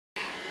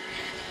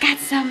got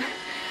some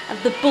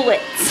of the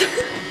bullets.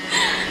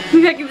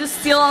 Maybe I can just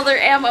steal all their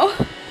ammo.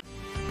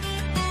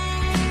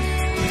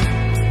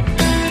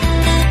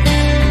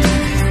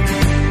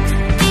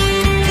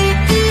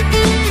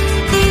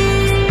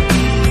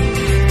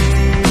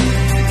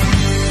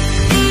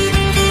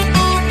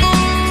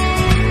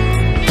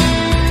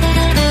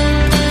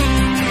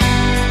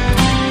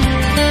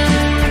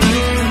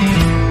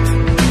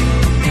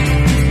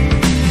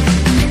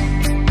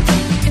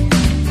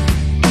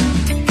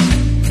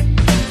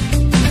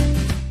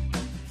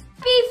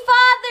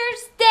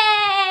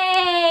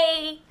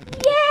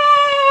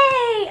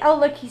 Oh,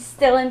 look, he's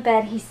still in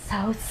bed. He's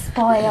so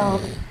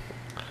spoiled.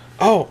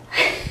 Oh.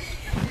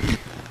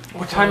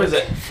 What time is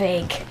it?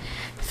 Fake.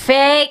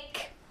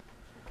 Fake.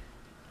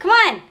 Come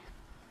on.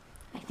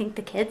 I think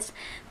the kids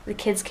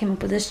came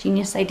up with this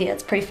genius idea.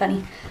 It's pretty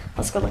funny.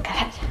 Let's go look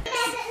at it.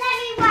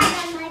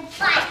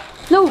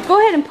 No, go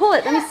ahead and pull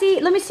it.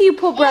 Let me see you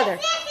pull brother.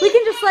 We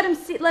can just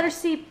let her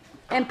see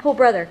and pull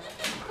brother.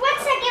 1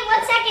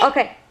 second.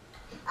 Okay.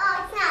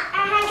 Oh, it's not.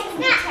 It's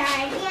not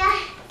tied. Yeah,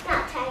 it's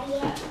not tied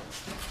yet.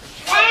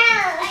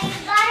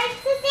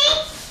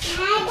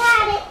 I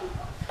got it.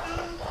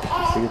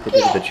 So you have to do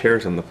the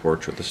chairs on the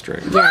porch with the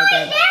string. Yeah, I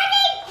did.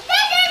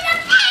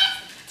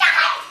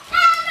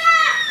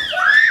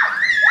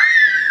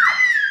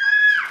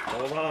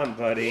 Hold on,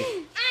 buddy.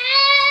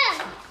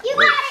 You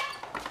got it.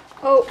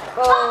 Oh.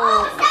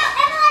 Stop,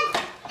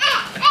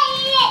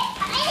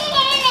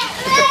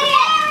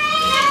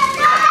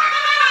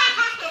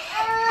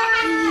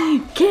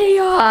 everyone.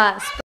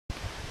 Chaos.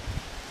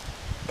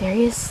 There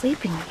he is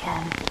sleeping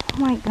again. Oh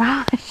my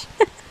gosh.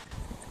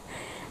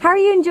 How are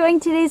you enjoying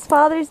today's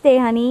Father's Day,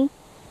 honey?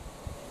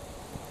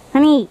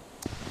 Honey.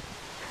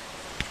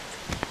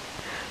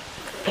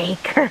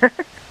 Faker.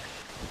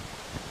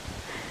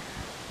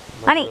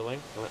 Honey. Really?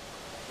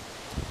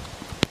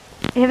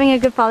 You having a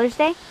good Father's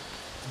Day?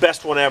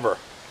 Best one ever.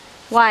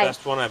 Why?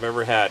 Best one I've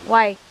ever had.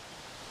 Why?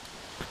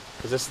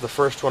 Because this is the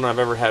first one I've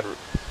ever had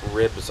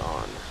ribs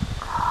on.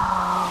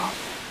 Oh,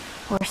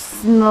 we're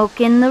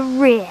smoking the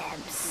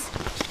ribs.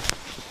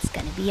 It's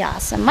gonna be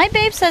awesome. My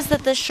babe says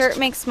that this shirt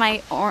makes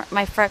my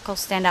freckles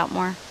stand out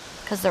more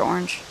because they're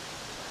orange.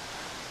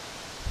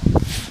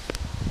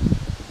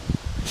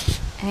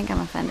 I think I'm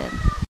offended.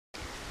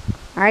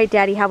 All right,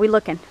 Daddy, how we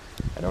looking?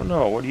 I don't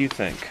know. What do you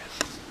think?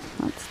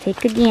 Let's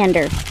take a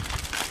gander.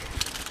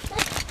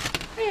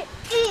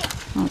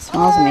 Oh, it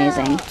smells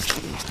amazing.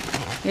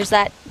 Here's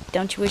that.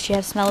 Don't you wish you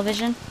have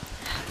smell-o-vision?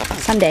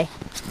 Someday.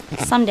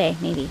 Someday,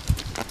 maybe.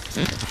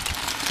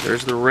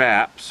 There's the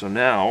wrap. So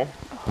now,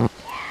 I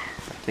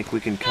think we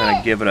can kind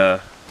of give it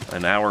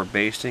an hour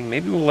basting.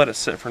 Maybe we'll let it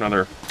sit for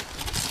another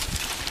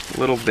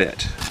little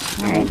bit.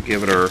 And we'll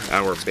give it our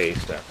hour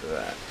baste after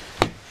that.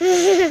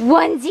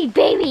 Onesie,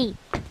 baby!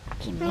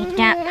 Okay, make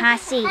that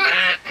posse.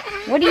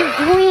 What are you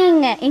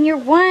doing in your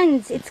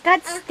ones? It's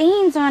got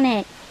stains on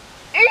it.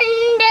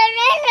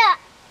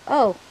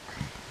 Oh,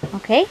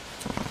 okay.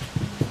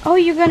 Oh,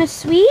 you're gonna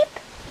sweep?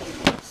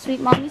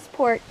 Sweep Mommy's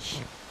porch.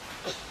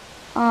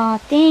 Oh,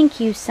 thank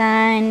you,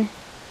 son.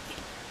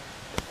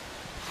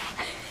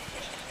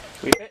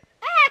 Sweep it.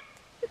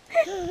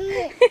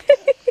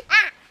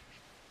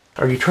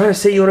 Are you trying to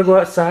say you want to go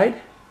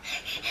outside?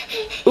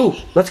 Ooh,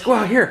 let's go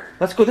out here.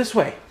 Let's go this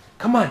way.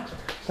 Come on.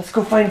 Let's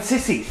go find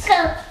sissies.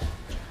 Go.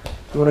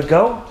 You want to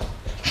go?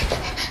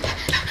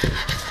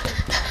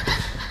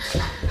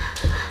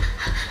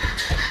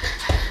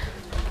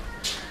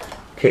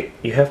 Okay,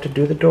 you have to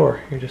do the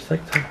door. You're just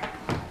like that.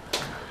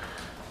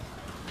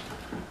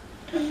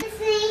 We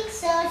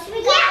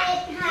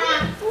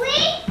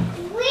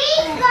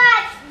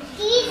got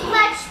these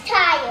much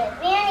tires.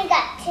 We only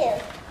got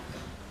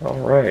 2. All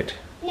right.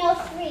 No,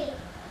 3.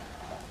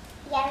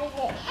 Yeah, we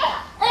did.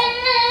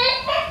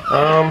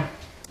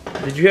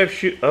 Did you have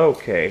shoe?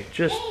 Okay,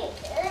 just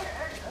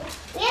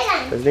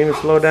doesn't even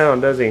slow down,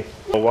 does he?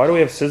 Well, why do we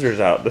have scissors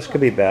out? This could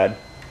be bad.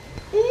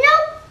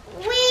 Nope,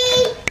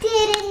 we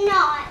did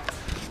not.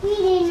 We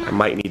did not. I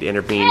might need to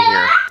intervene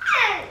here.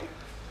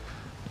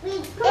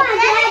 Come on,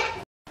 Dad.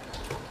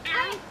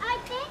 I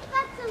think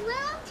that's a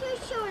little too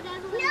short. No,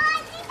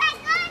 I think I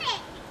got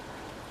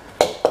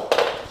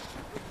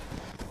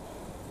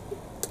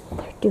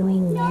it. They're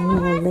doing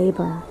manual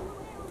labor.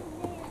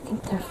 I think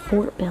they're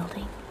fort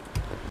building.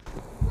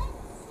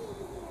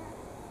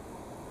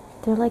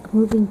 They're like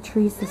moving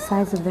trees the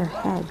size of their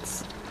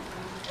heads.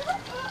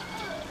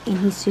 And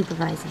he's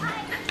supervising.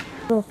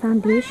 Little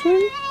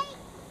foundation.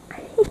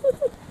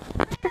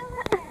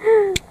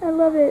 I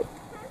love it.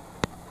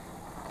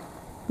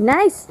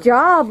 Nice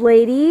job,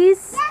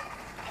 ladies.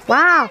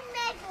 Wow.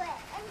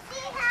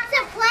 It's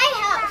a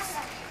playhouse.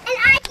 And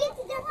I get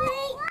to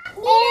decorate.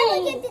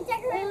 And we get to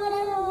decorate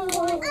whatever we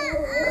want.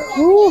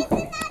 Cool.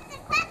 Isn't that the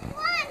best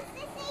one,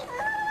 Sissy?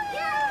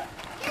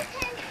 You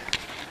can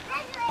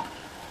decorate.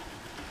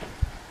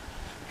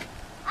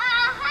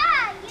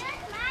 Aha!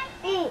 Use my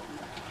feet.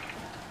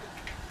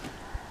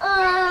 No,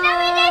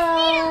 we just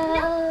need a...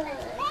 No.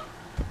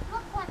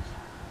 Look, watch.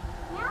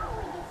 Now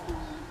we just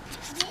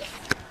need this.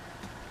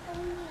 So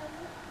we need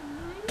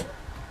 1, 2,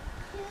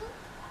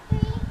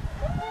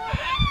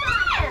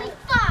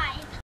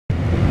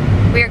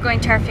 going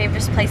to our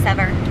favorite place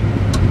ever.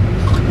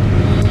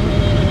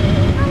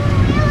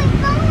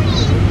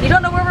 You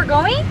don't know where we're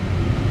going?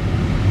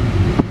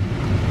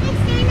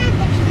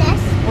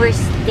 We're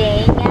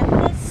staying at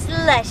the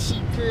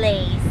slushy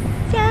place.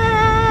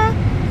 Yeah.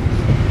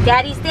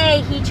 Daddy's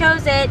day, he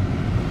chose it.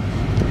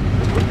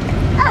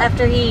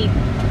 After he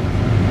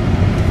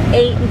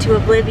ate into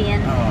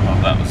oblivion. Oh,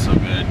 that was so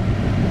good.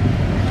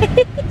 I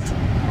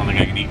don't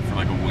think I can eat for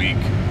like a week.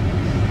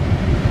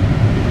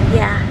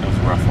 Yeah. That was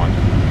a rough one.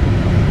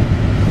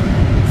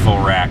 Full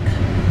rack.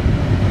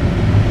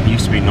 It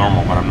used to be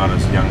normal, but I'm not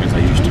as young as I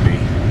used to be.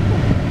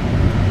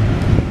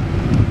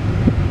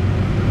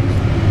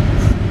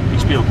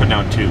 Used to be able to put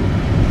down two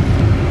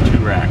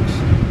racks.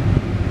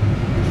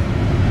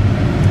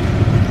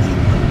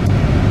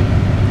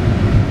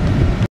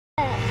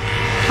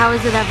 How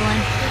is it, Evelyn?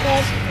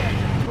 Good.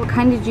 What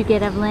kind did you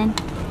get, Evelyn?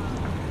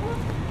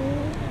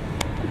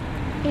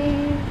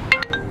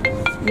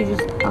 You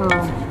just, oh.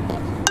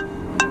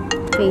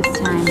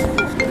 FaceTime.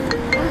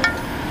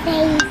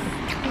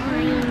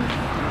 FaceTime.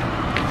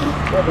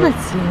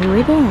 Let's see who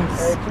it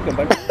is.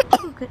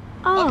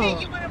 Oh,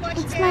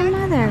 it's my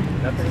mother.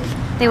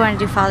 They want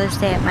to do Father's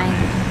Day at my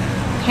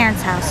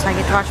parents' house, so I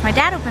get to watch my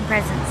dad open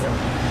presents.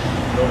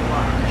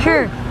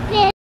 Sure.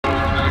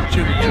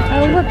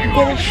 Oh, look, you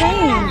get a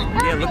train.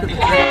 Yeah, look at the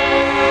train.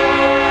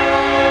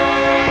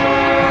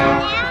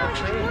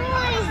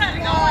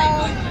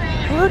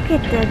 Look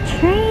at the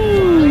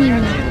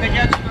train.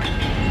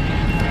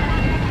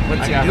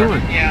 What's he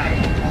doing?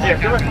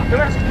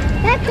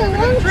 That's a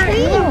long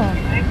train.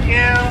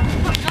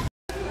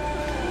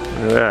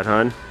 Look at that,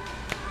 hon.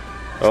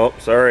 Oh,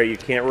 sorry, you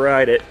can't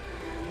ride it.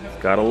 It's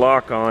got a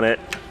lock on it.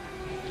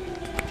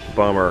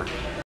 Bummer.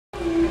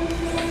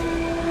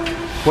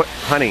 What,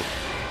 honey?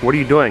 What are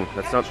you doing?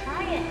 That's not.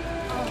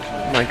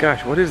 Oh my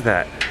gosh, what is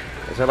that?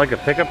 Is that like a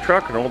pickup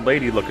truck or an old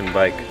lady looking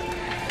bike?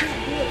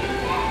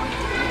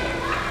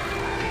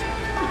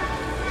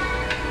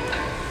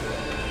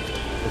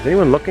 Is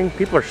anyone looking?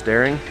 People are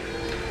staring.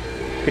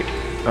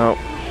 Oh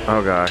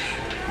gosh.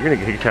 You're gonna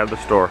get kicked out of the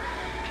store.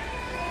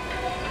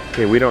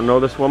 Okay, we don't know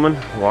this woman.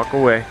 Walk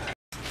away.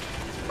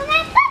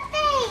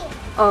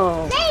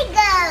 Oh, There you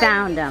go.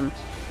 found him.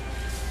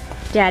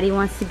 Daddy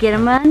wants to get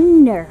him a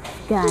Nerf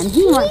gun.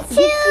 He wants to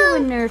get you a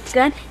Nerf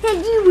gun,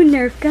 and you a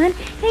Nerf gun, and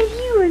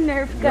you a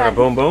Nerf You want a gun.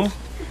 boom boom?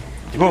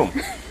 Boom.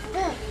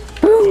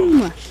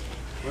 Boom! Look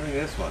at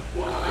this one.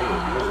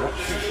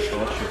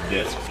 Let's shoot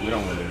discs. We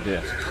don't want to do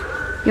discs.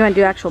 You want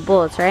to do actual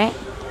bullets, right?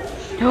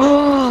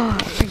 Oh,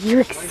 are you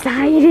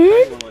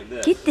excited? Like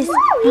this. Get this.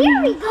 Oh,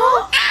 here we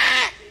go.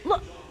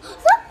 Look,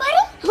 Look,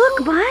 buddy.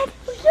 look, bud.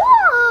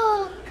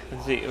 Look.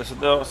 See,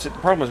 the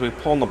problem is we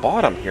pull on the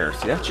bottom here.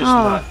 See, that's just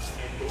Oh. not.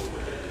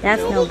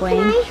 That's no Can I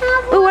blame.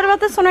 have Oh, what about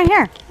this one right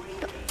here?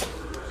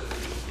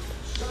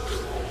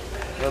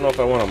 I don't know if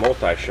I want a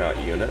multi-shot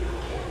unit.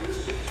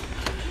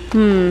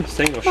 Hmm.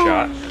 Single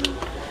shot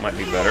might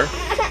be better.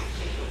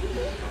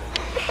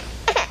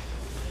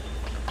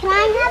 Can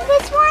I have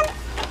this one?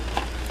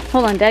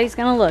 Hold on, Daddy's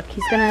gonna look.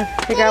 He's gonna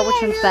figure out which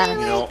one's You better.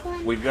 know,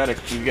 we've got to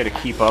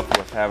keep up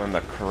with having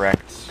the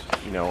correct,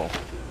 you know.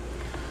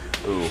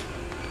 Ooh,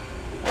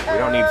 we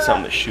don't need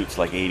something that shoots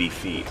like 80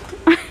 feet.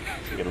 You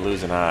could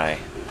lose an eye.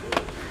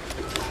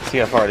 See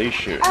how far these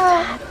shoot.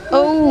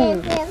 Oh,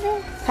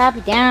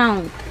 Pappy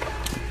down.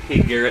 Hey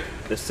Garrett,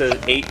 this says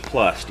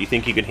 8+. Do you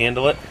think you can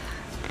handle it?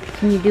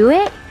 Can you do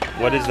it?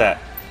 What is that?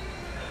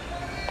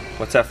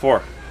 What's that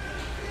for?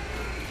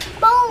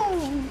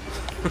 Boom.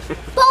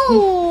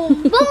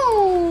 Boom.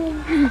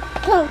 Boom.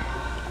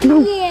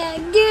 Yeah,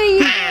 there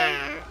you go.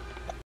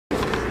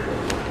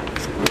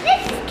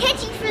 This is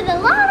catchy for the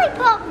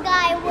lollipop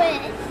guy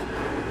with.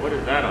 What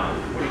is that on?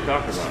 What are you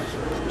talking about?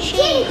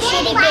 Chitty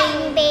chitty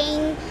bang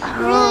bang.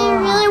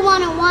 Really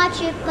want to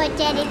watch it, but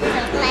Daddy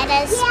doesn't let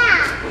us.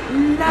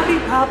 Yeah.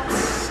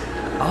 Lollipops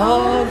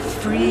all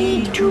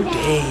free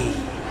today.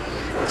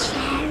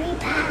 Cherry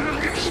pie.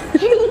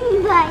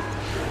 But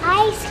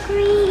ice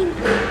cream.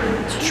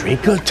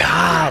 Twinkle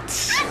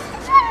tots.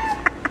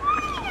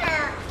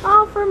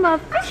 All from a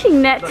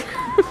fishing net. I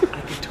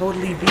could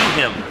totally beat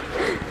him.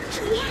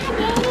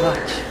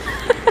 Watch.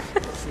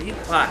 See,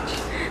 watch.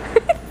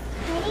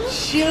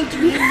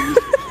 Children,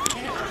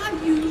 where are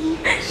you?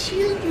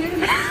 Children.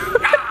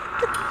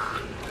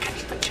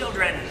 Catch the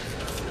children.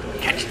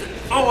 Catch the.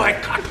 Oh, I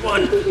caught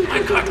one.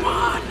 I caught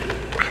one.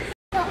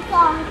 Don't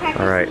fall and crack.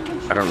 All right,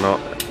 I don't know.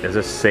 Is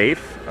this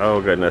safe?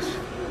 Oh goodness.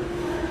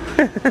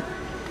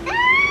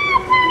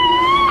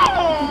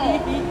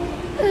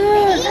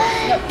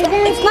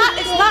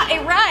 It's not a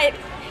ride.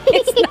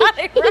 It's not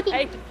a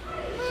ride.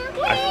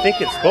 I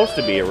think it's supposed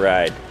to be a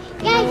ride.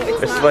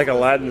 Guys, It's like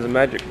Aladdin's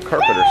magic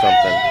carpet or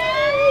something.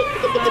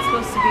 It's not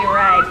supposed to be a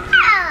ride.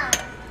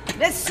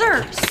 Yes,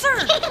 sir.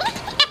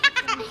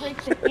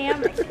 Break the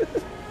hammock.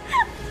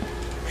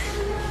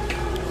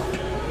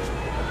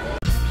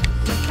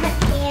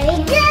 here we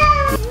go.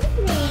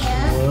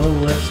 Well,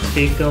 let's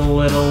take a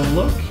little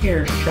look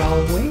here,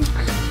 shall we?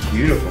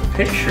 Beautiful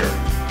picture.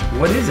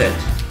 What is it?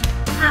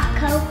 Hot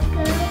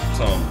cocoa. It's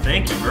awesome.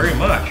 Thank you very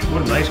much.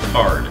 What a nice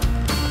card.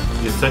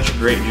 You did such a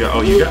great job.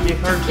 Oh, you got me a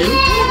card too?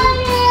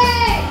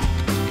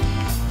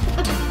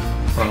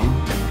 From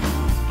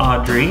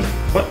Audrey.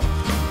 What?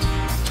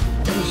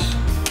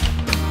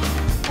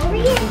 Over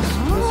here.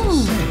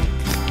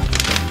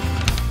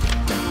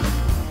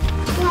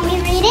 You want me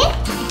to read it?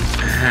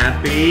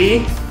 Happy.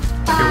 Here,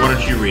 why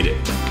don't you read it?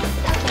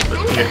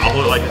 Okay, I'll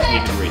hold it like this so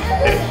you can read it.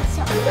 Okay?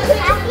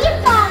 Happy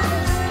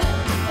Father's Day.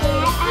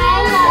 I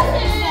love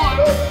you, Dad.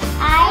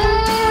 I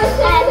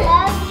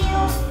love you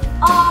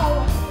all.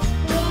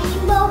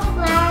 Rainbow,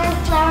 flower,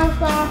 flower,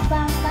 flower,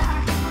 flower, flower.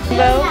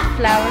 Rainbow,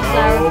 flower,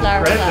 flower, Oh,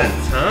 flower,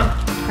 presents, huh?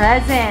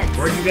 Presents.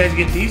 Where'd you guys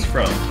get these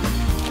from?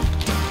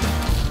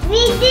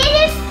 We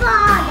didn't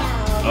follow.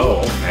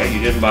 Oh, okay. You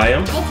didn't buy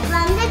them? It's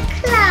from the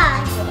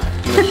closet.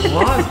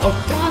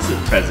 Closet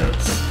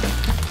presents.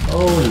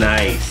 Oh,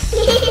 nice.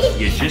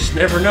 You just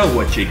never know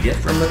what you get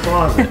from the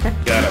closet.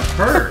 Got a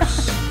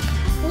purse.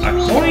 A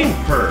coin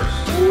purse.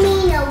 You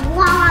mean a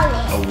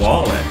wallet. A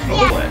wallet.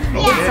 Wallet. Yeah.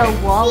 Okay. It's a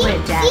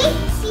wallet, Daddy.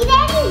 See,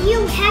 Daddy, you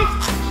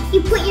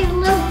put your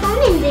little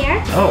phone in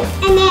there. Oh,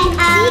 And then you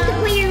can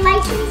put your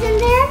license in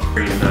there.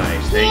 very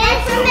nice. Thank you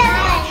Yes, so much.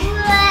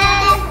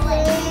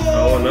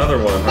 Oh, another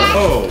one.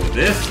 Oh,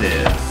 this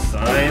is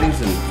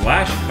signs and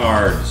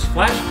flashcards.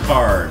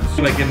 Flashcards.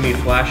 You're gonna give me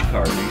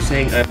flashcards. Are you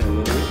saying I'm a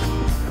little?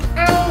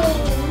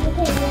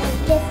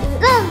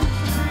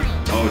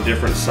 Oh,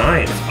 different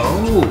signs.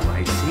 Oh,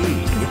 I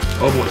see.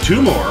 Oh, boy,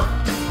 two more.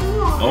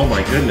 Oh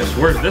my goodness,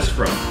 where's this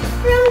from?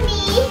 From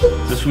me.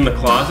 Is this from the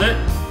closet?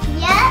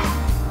 Yes.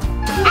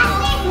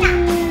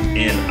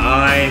 An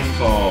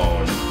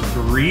iPhone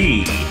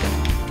 3.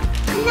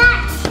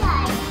 Not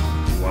shy.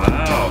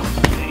 Wow,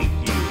 thank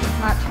you.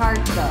 Not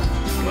charged though.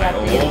 My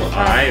old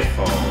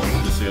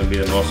iPhone. This is gonna be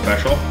the most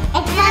special.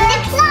 It's from the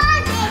closet.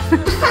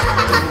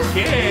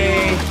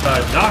 Okay, a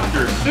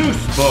Dr. Seuss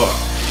book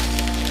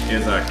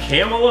is a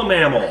camel a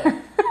mammal.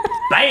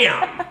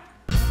 Bam!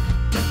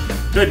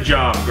 Good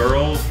job,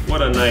 girls.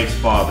 What a nice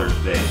Father's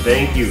Day.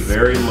 Thank you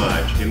very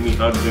much. Give me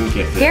hugs and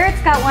kisses.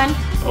 Garrett's got one.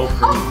 Oh,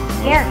 from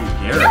here.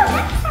 Garrett.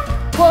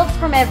 Well, it's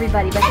from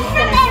everybody, but he's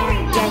gonna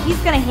hand it. Yeah, he's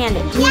gonna hand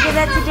it. Can you give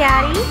that to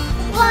Daddy?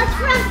 Well,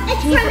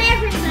 it's from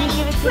everybody.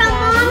 give it to From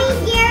Daddy? Mommy,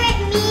 Garrett,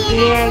 me, and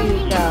There Evelyn.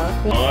 you go.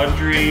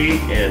 Audrey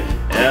and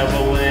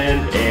Evelyn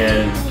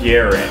and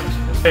Garrett.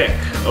 Quick,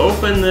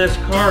 open this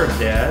card,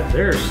 Dad.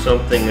 There's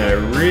something I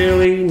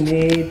really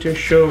need to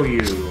show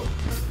you.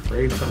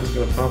 Afraid something's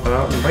gonna pop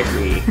out and bite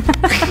me.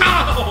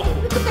 Ow!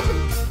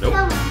 Nope.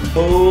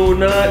 Oh,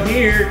 not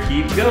here.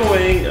 Keep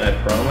going. I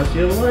promise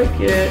you'll like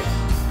it.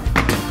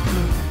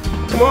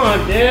 Come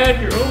on, Dad.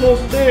 You're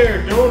almost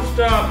there. Don't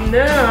stop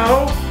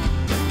now.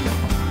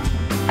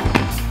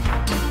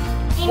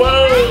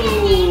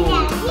 Whoa!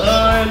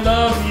 I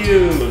love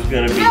you. It's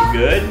gonna be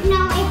good.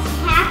 No, it's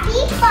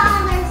Happy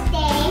Father's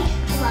Day.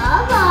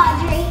 Love,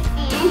 Audrey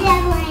and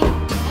Evelyn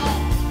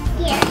and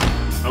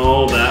Garrett.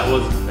 Oh, that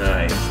was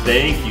nice.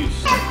 Thank you.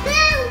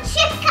 Kaboom!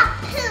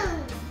 Chick-a-boom!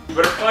 You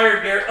better fire,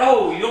 Garrett.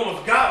 Oh, you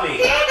almost got me.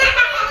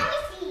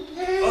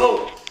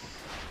 Oh.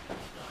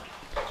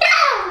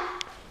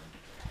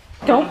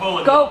 Don't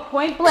go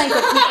point blank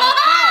at people's heads.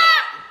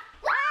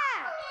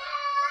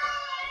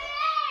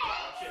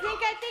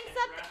 I think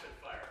something.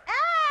 I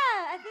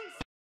think so.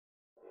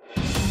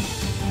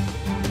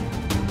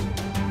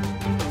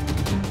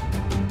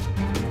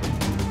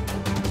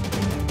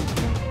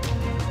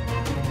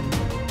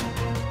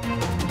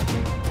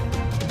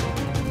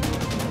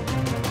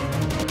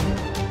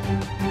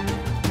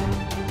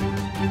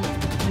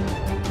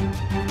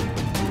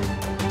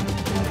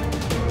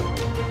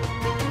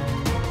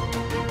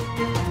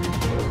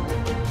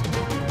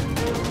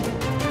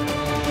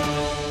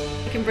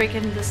 I can break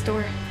into the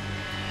store.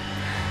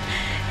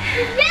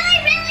 Really,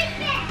 really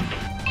fast.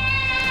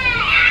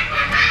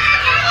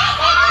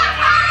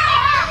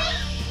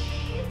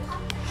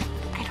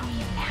 I don't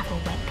even have a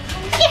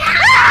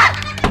weapon.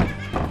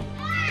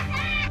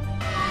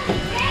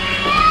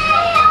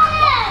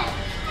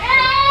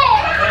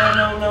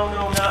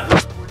 No, not.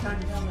 We're trying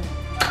to come in.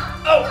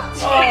 Oh,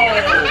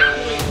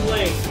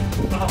 blink.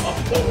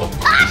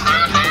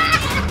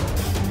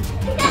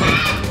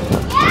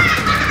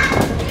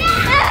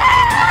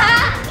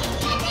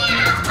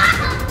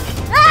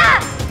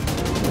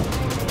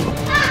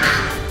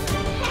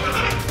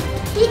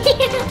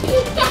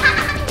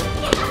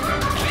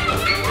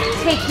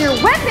 Take your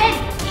weapon!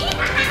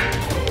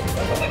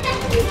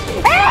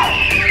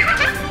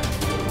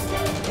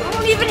 I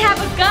don't even have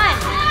a gun.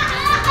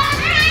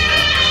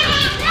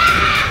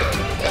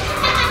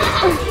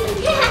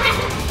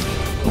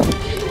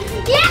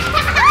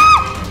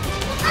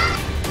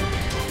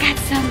 Got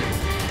some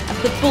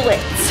of the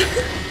bullets.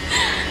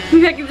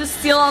 Maybe I can just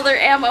steal all their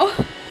ammo.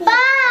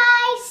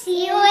 Bye.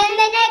 See you in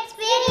the next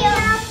video.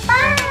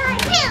 Bye.